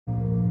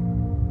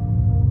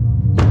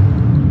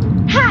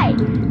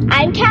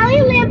I'm Callie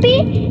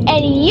Lampy,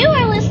 and you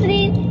are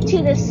listening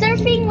to the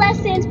Surfing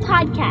Lessons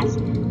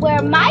podcast,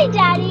 where my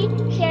daddy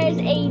shares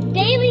a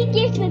daily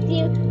gift with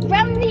you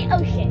from the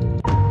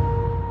ocean.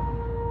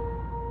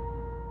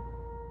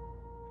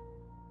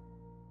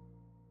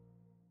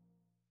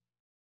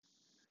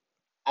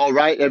 All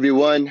right,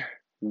 everyone.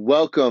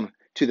 Welcome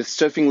to the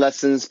Surfing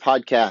Lessons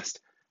podcast.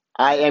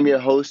 I am your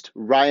host,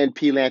 Ryan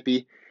P.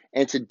 Lampy,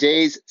 and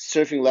today's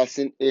surfing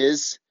lesson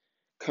is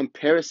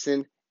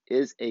comparison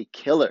is a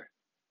killer.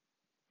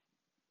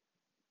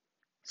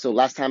 So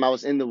last time I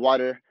was in the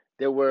water,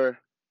 there were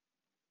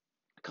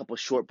a couple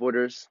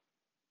shortboarders,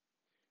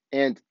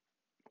 and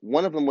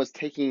one of them was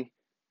taking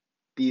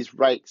these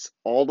rights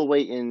all the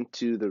way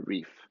into the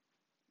reef.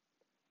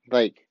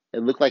 Like, it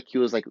looked like he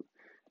was like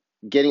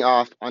getting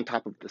off on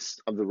top of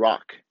the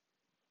rock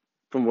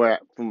from where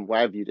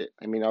I viewed it.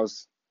 I mean, I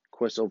was, of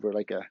course, over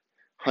like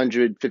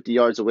 150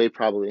 yards away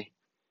probably,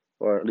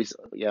 or at least,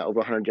 over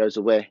 100 yards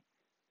away.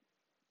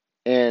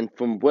 And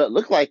from what it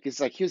looked like,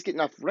 it's like he was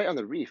getting off right on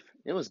the reef.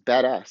 It was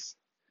badass. It's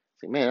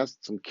like, man, that's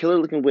some killer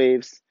looking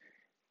waves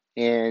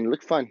and it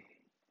looked fun.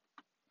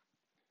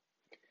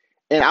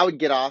 And I would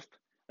get off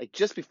like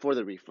just before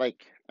the reef. Like,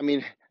 I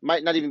mean,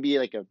 might not even be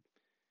like a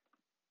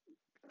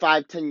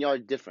 5-10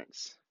 yard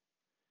difference.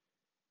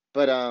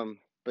 But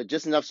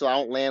just enough so I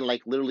don't land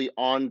like literally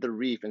on the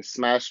reef and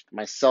smash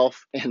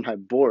myself and my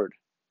board.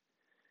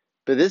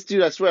 But this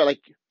dude, I swear,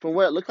 like from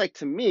what it looked like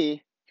to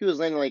me, he was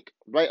landing like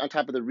right on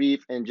top of the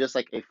reef in just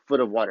like a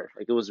foot of water.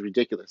 Like it was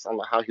ridiculous. I don't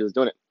know how he was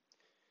doing it.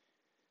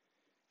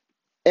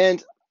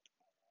 And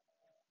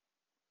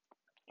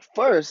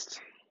first,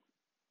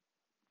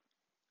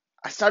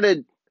 I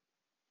started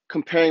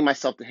comparing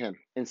myself to him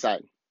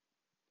inside.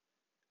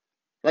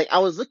 Like I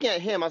was looking at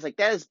him, I was like,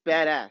 that is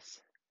badass.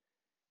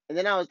 And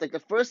then I was like,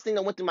 the first thing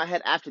that went through my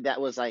head after that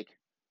was like,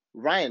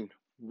 Ryan,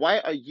 why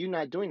are you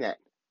not doing that?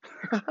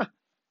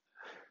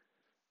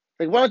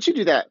 Like, why don't you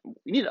do that?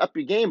 You need to up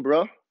your game,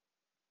 bro.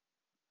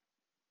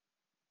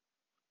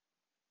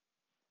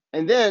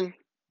 And then,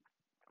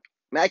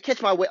 man, I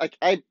catch my wave. Like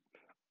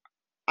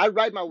I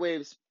ride my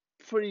waves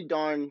pretty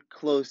darn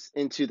close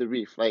into the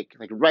reef, like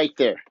right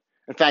there.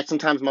 In fact,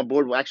 sometimes my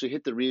board will actually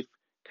hit the reef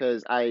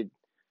because I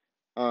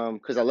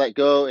let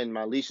go and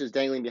my leash is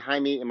dangling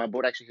behind me, and my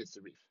board actually hits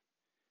the reef.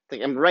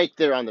 Like I'm right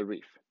there on the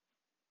reef.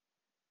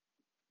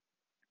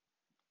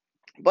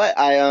 But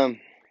I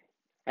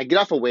get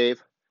off a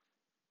wave,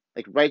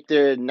 like right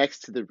there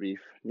next to the reef,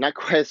 not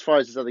quite as far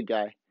as this other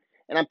guy,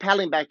 and I'm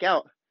paddling back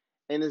out,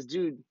 and this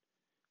dude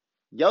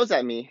yells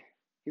at me.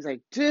 He's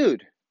like,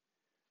 "Dude,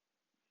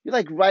 you're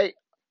like right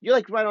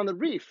on the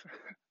reef.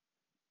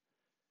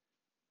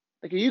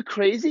 Like, are you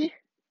crazy?"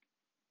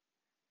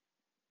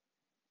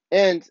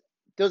 And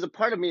there was a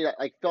part of me that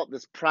like felt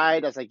this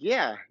pride. I was like,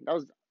 "Yeah,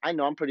 I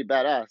know I'm pretty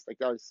badass. Like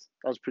that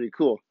was pretty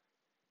cool."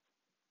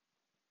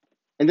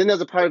 And then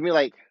there's a part of me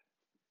like,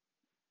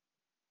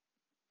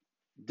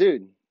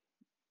 "Dude,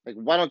 like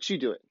why don't you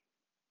do it?"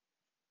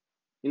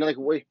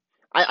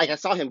 Like I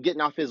saw him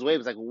getting off his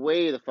waves like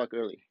way the fuck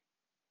early.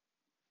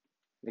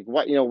 Like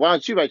what, why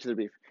don't you ride to the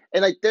reef?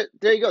 And like there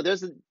you go.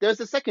 There's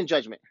the second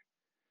judgment.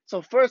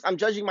 So first I'm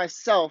judging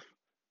myself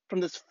from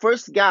this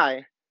first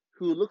guy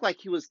who looked like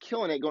he was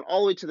killing it, going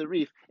all the way to the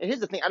reef. And here's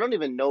the thing, I don't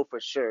even know for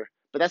sure,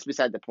 but that's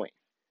beside the point.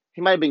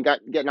 He might have been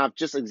getting off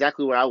just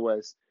exactly where I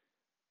was.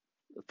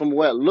 From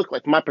what it looked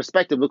like, from my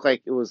perspective, looked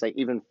like it was like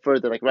even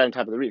further, like right on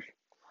top of the reef.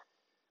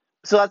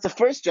 So that's the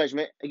first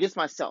judgment against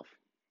myself.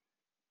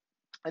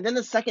 And then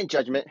the second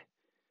judgment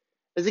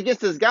is against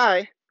this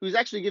guy who's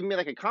actually giving me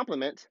like a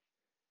compliment.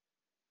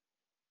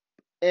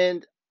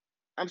 And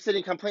I'm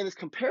playing this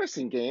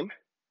comparison game.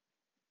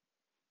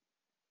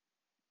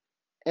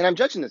 And I'm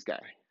judging this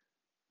guy.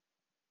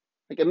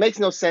 Like it makes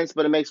no sense,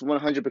 but it makes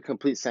 100%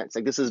 complete sense.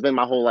 Like this has been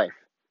my whole life.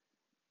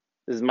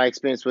 This is my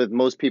experience with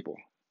most people,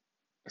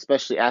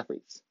 especially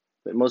athletes,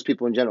 but most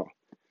people in general.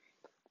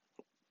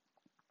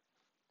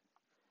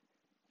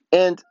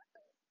 And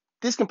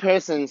these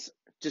comparisons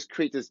just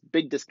create this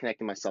big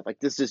disconnect in myself. Like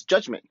this is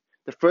judgment.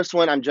 The first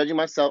one, I'm judging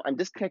myself. I'm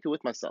disconnected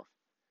with myself.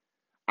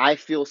 I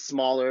feel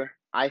smaller.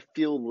 I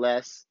feel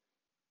less.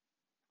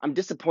 I'm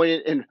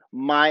disappointed in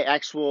my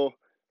actual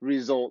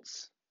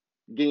results,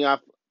 getting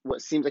off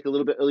what seems like a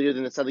little bit earlier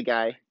than this other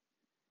guy.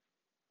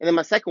 And then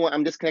my second one,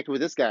 I'm disconnected with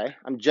this guy.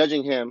 I'm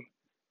judging him.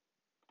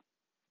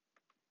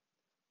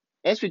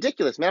 And it's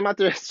ridiculous, man. I'm out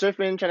there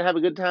surfing, trying to have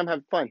a good time,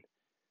 have fun.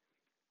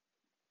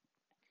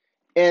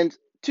 And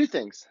two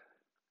things.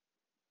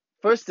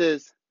 First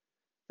is,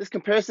 this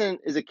comparison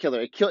is a killer.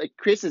 It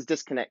creates this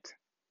disconnect.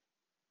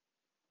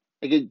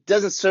 Like it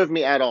doesn't serve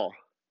me at all.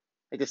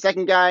 Like the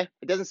second guy,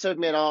 it doesn't serve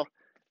me at all.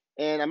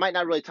 And I might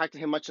not really talk to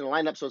him much in the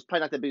lineup, so it's probably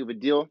not that big of a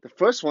deal. The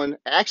first one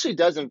actually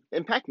does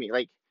impact me,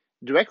 like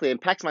directly. It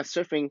impacts my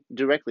surfing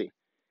directly.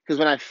 Because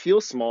when I feel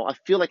small, I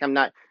feel like I'm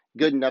not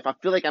good enough. I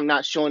feel like I'm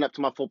not showing up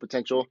to my full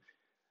potential.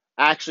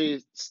 I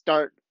actually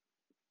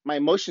my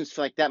emotions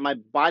feel like that. My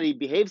body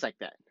behaves like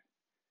that.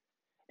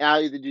 And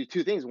I'll either do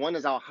two things. One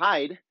is I'll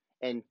hide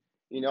and,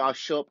 I'll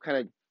show up kind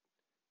of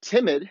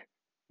timid,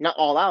 not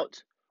all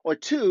out. Or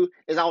two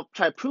is I'll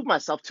try to prove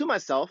myself to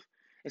myself,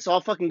 and so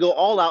I'll fucking go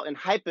all out and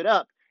hype it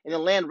up and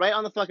then land right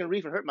on the fucking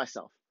reef and hurt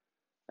myself.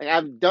 Like,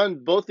 I've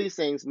done both these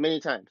things many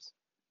times.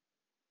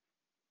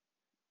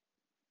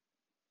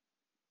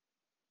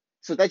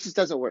 So that just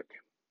doesn't work.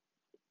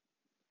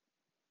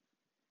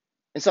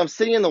 And so I'm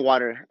sitting in the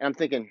water and I'm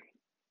thinking,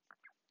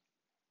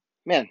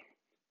 man,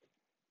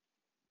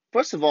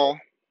 first of all,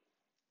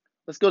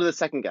 let's go to the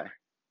second guy.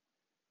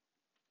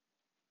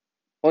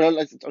 Oh, no,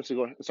 let's go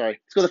to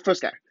the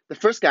first guy. The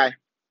first guy,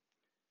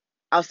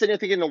 I was sitting there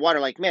thinking in the water,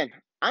 like, man,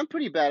 I'm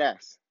pretty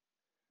badass.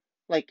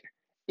 Like,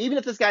 even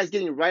if this guy's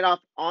getting right off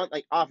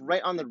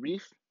right on the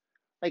reef,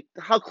 like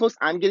how close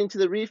I'm getting to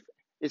the reef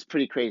is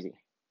pretty crazy.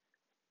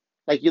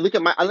 Like, I look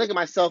at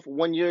myself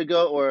 1 year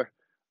ago or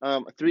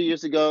 3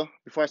 years ago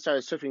before I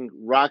started surfing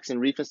rocks and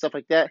reef and stuff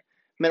like that.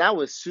 Man, I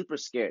was super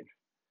scared.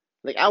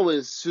 Like, I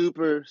was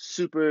super,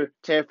 super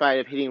terrified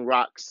of hitting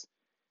rocks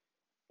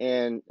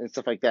and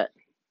stuff like that.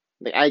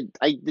 Like,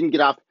 I didn't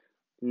get off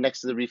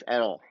next to the reef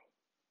at all.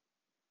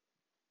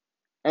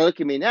 And look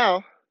at me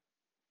now.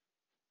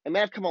 I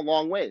mean, I've come a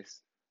long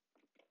ways.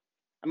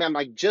 I mean,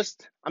 I'm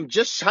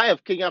just shy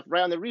of kicking off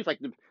right on the reef. Like,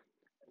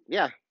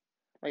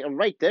 I'm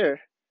right there.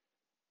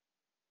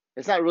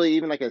 It's not really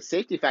even like a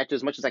safety factor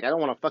as much as like I don't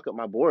want to fuck up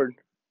my board.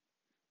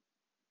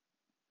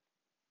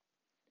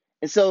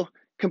 And so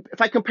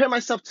if I compare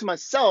myself to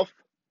myself,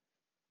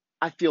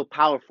 I feel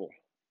powerful.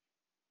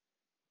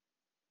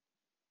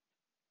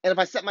 And if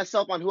I set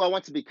myself on who I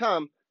want to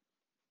become,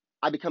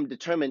 I become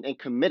determined and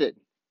committed.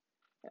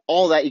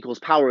 All that equals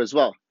power as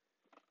well.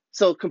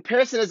 So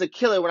comparison is a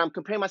killer when I'm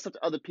comparing myself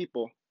to other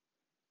people.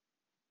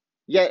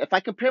 Yet if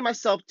I compare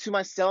myself to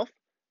myself,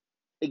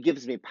 it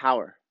gives me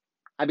power.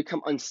 I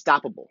become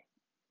unstoppable.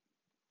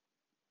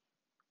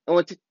 And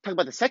when to talk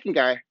about the second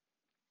guy,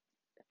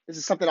 this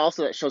is something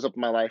also that shows up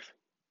in my life,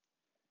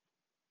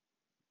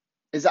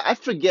 is that I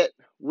forget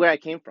where I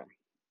came from.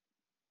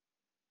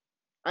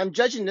 I'm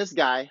judging this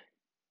guy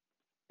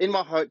in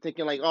my heart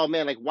thinking like, oh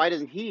man, like why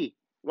does he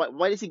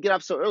get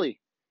off so early?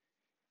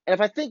 And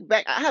if I think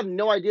back, I have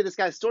no idea this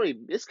guy's story.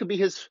 This could be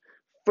his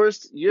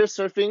first year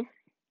surfing,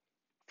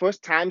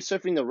 first time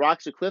surfing the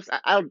rocks or cliffs.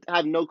 I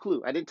have no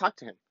clue. I didn't talk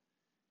to him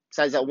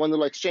besides that one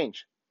little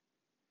exchange.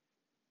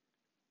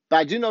 But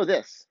I do know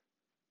this.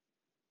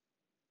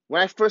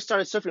 When I first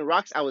started surfing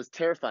rocks, I was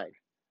terrified.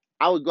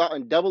 I would go out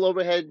on double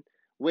overhead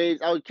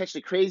waves. I would catch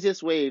the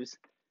craziest waves.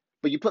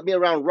 But you put me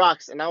around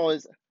rocks and I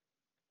was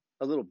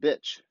a little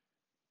bitch.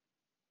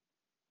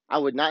 I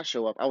would not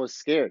show up. I was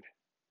scared.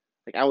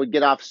 Like, I would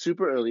get off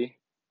super early.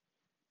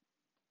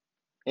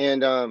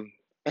 And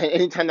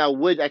anytime I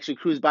would actually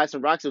cruise by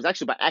some rocks, it was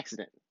actually by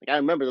accident. Like, I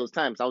remember those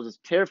times. I was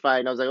just terrified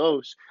and I was like,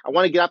 oh, I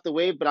want to get off the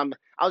wave, but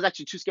I was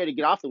actually too scared to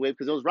get off the wave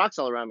because there was rocks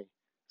all around me.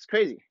 It's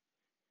crazy.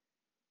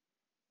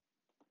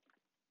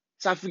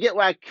 So I forget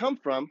where I come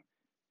from.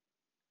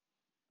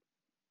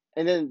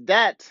 And then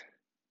that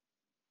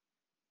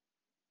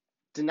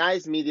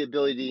denies me the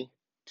ability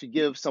to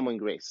give someone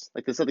grace,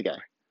 like this other guy.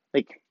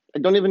 Like, I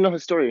don't even know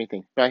his story or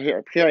anything, but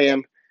here I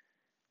am,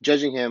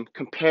 judging him,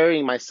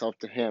 comparing myself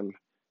to him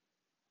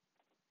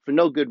for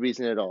no good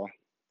reason at all.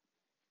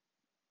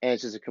 And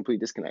it's just a complete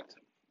disconnect.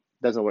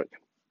 Doesn't work.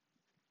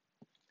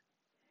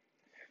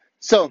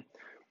 So,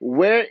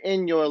 where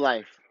in your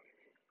life,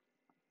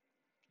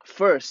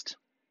 first,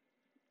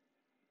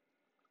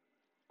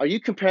 are you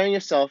comparing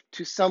yourself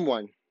to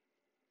someone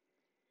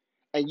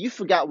and you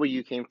forgot where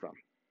you came from?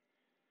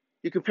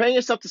 You're comparing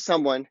yourself to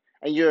someone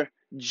and you're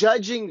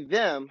judging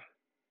them,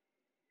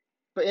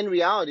 but in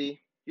reality,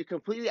 you're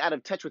completely out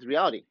of touch with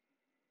reality.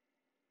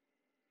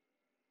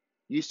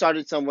 You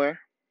started somewhere.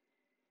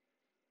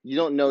 You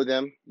don't know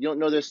them. You don't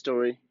know their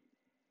story.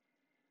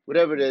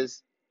 Whatever it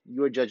is,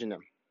 you're judging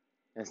them.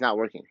 And it's not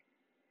working.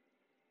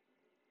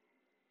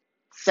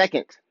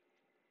 Second,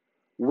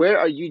 where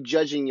are you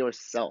judging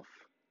yourself?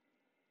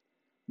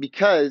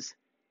 Because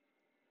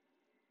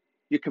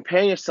you're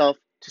comparing yourself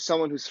to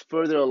someone who's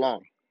further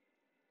along.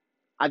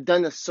 I've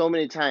done this so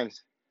many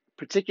times,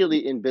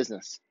 particularly in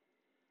business.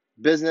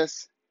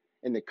 Business,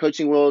 in the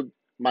coaching world,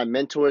 my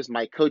mentors,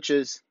 my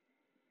coaches,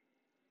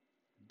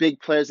 big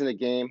players in the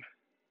game,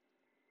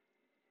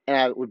 and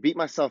I would beat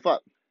myself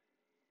up.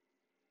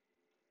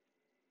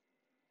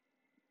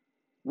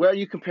 Where are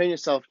you comparing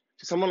yourself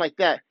to someone like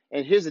that?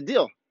 And here's the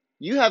deal.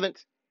 You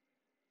haven't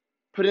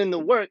put in the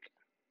work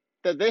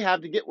that they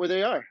have to get where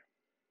they are.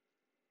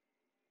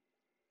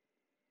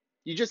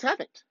 You just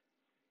haven't.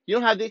 You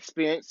don't have the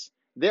experience.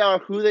 They are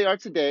who they are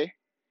today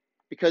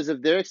because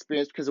of their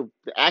experience, because of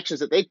the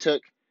actions that they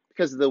took,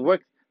 because of the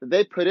work that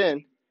they put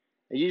in,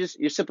 and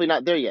you're simply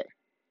not there yet.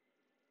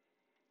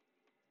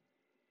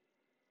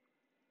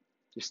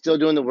 You're still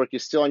doing the work, you're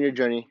still on your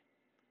journey,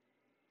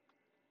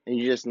 and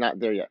you're just not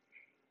there yet.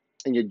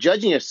 And you're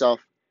judging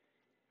yourself.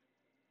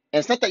 And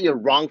it's not that you're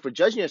wrong for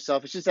judging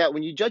yourself, it's just that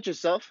when you judge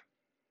yourself,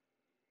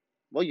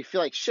 well, you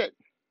feel like shit.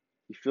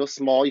 You feel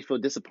small, you feel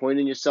disappointed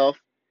in yourself.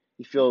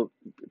 You feel,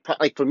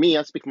 like for me,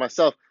 I'll speak for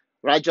myself,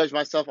 when I judge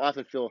myself, I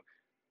often feel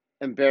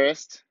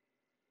embarrassed.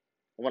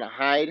 I want to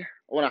hide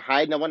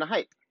and I want to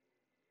hype.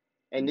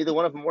 and neither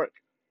one of them work.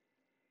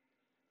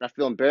 I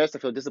feel embarrassed. I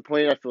feel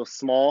disappointed. I feel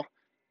small.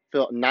 I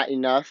feel not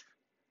enough.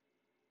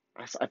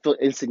 I feel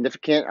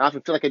insignificant. I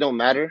often feel like I don't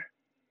matter.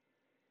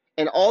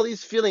 And all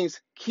these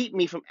feelings keep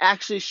me from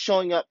actually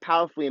showing up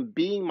powerfully and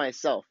being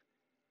myself,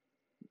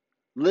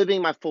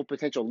 living my full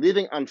potential,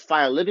 living on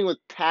fire, living with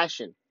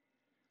passion,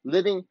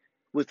 living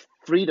with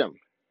freedom,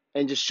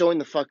 and just showing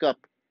the fuck up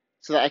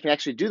so that I can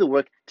actually do the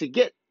work to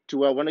get to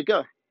where I want to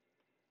go.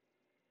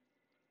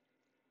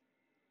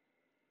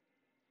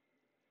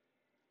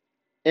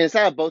 And it's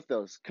out of both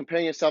those.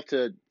 Comparing yourself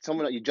to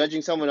someone, you're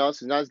judging someone else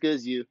who's not as good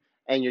as you,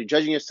 and you're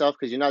judging yourself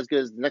because you're not as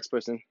good as the next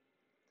person.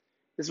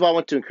 This is what I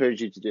want to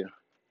encourage you to do.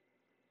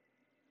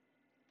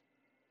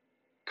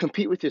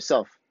 Compete with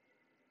yourself.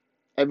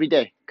 Every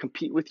day,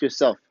 compete with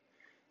yourself.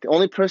 The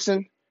only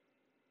person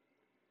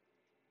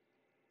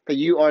that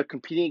you are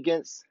competing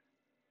against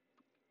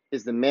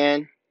is the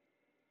man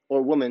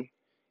or woman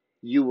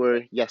you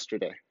were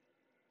yesterday.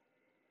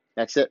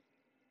 That's it.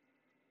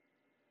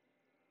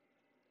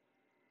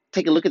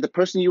 Take a look at the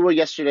person you were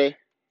yesterday.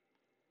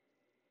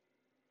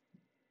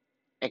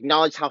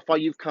 Acknowledge how far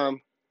you've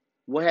come,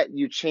 what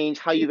you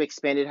changed, how you've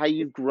expanded, how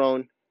you've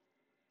grown.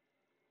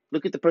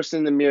 Look at the person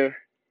in the mirror.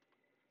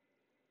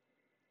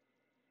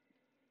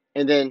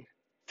 And then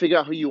figure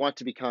out who you want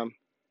to become.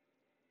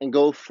 And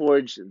go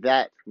forge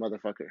that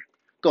motherfucker.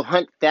 Go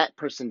hunt that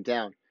person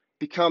down.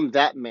 Become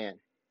that man.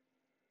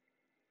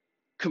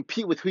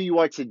 Compete with who you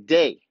are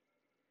today.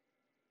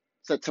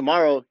 So that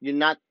tomorrow, you're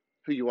not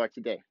who you are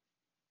today.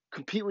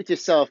 Compete with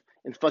yourself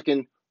and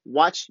fucking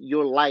watch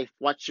your life,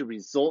 watch your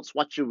results,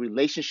 watch your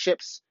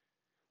relationships,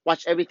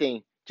 watch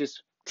everything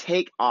just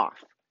take off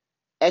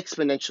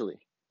exponentially.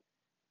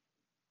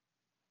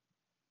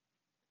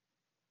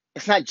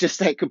 It's not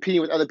just like competing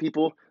with other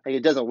people, like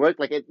it doesn't work,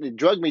 like it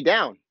drug me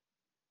down.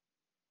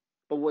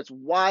 But what's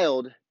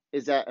wild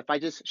is that if I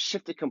just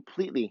shift it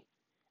completely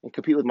and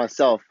compete with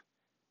myself,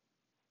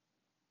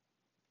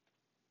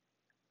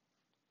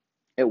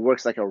 it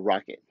works like a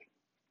rocket.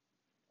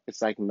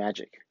 It's like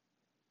magic.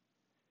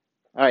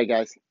 All right,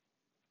 guys.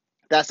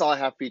 That's all I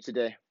have for you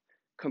today.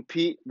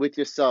 Compete with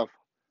yourself.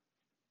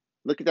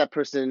 Look at that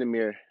person in the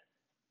mirror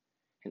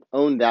and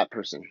own that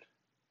person.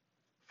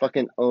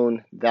 Fucking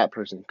own that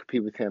person.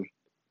 Compete with him.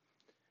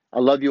 I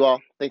love you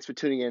all. Thanks for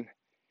tuning in.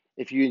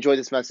 If you enjoyed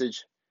this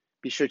message,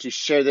 be sure to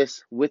share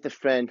this with a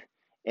friend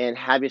and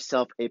have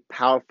yourself a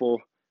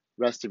powerful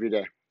rest of your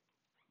day.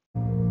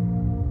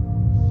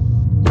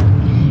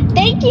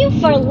 Thank you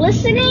for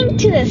listening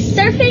to the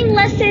Surfing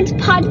Lessons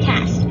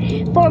podcast.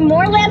 For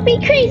more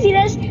Lampy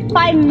craziness,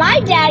 find my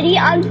daddy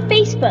on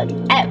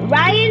Facebook at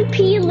Ryan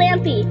P.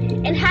 Lampy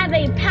and have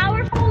a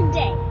powerful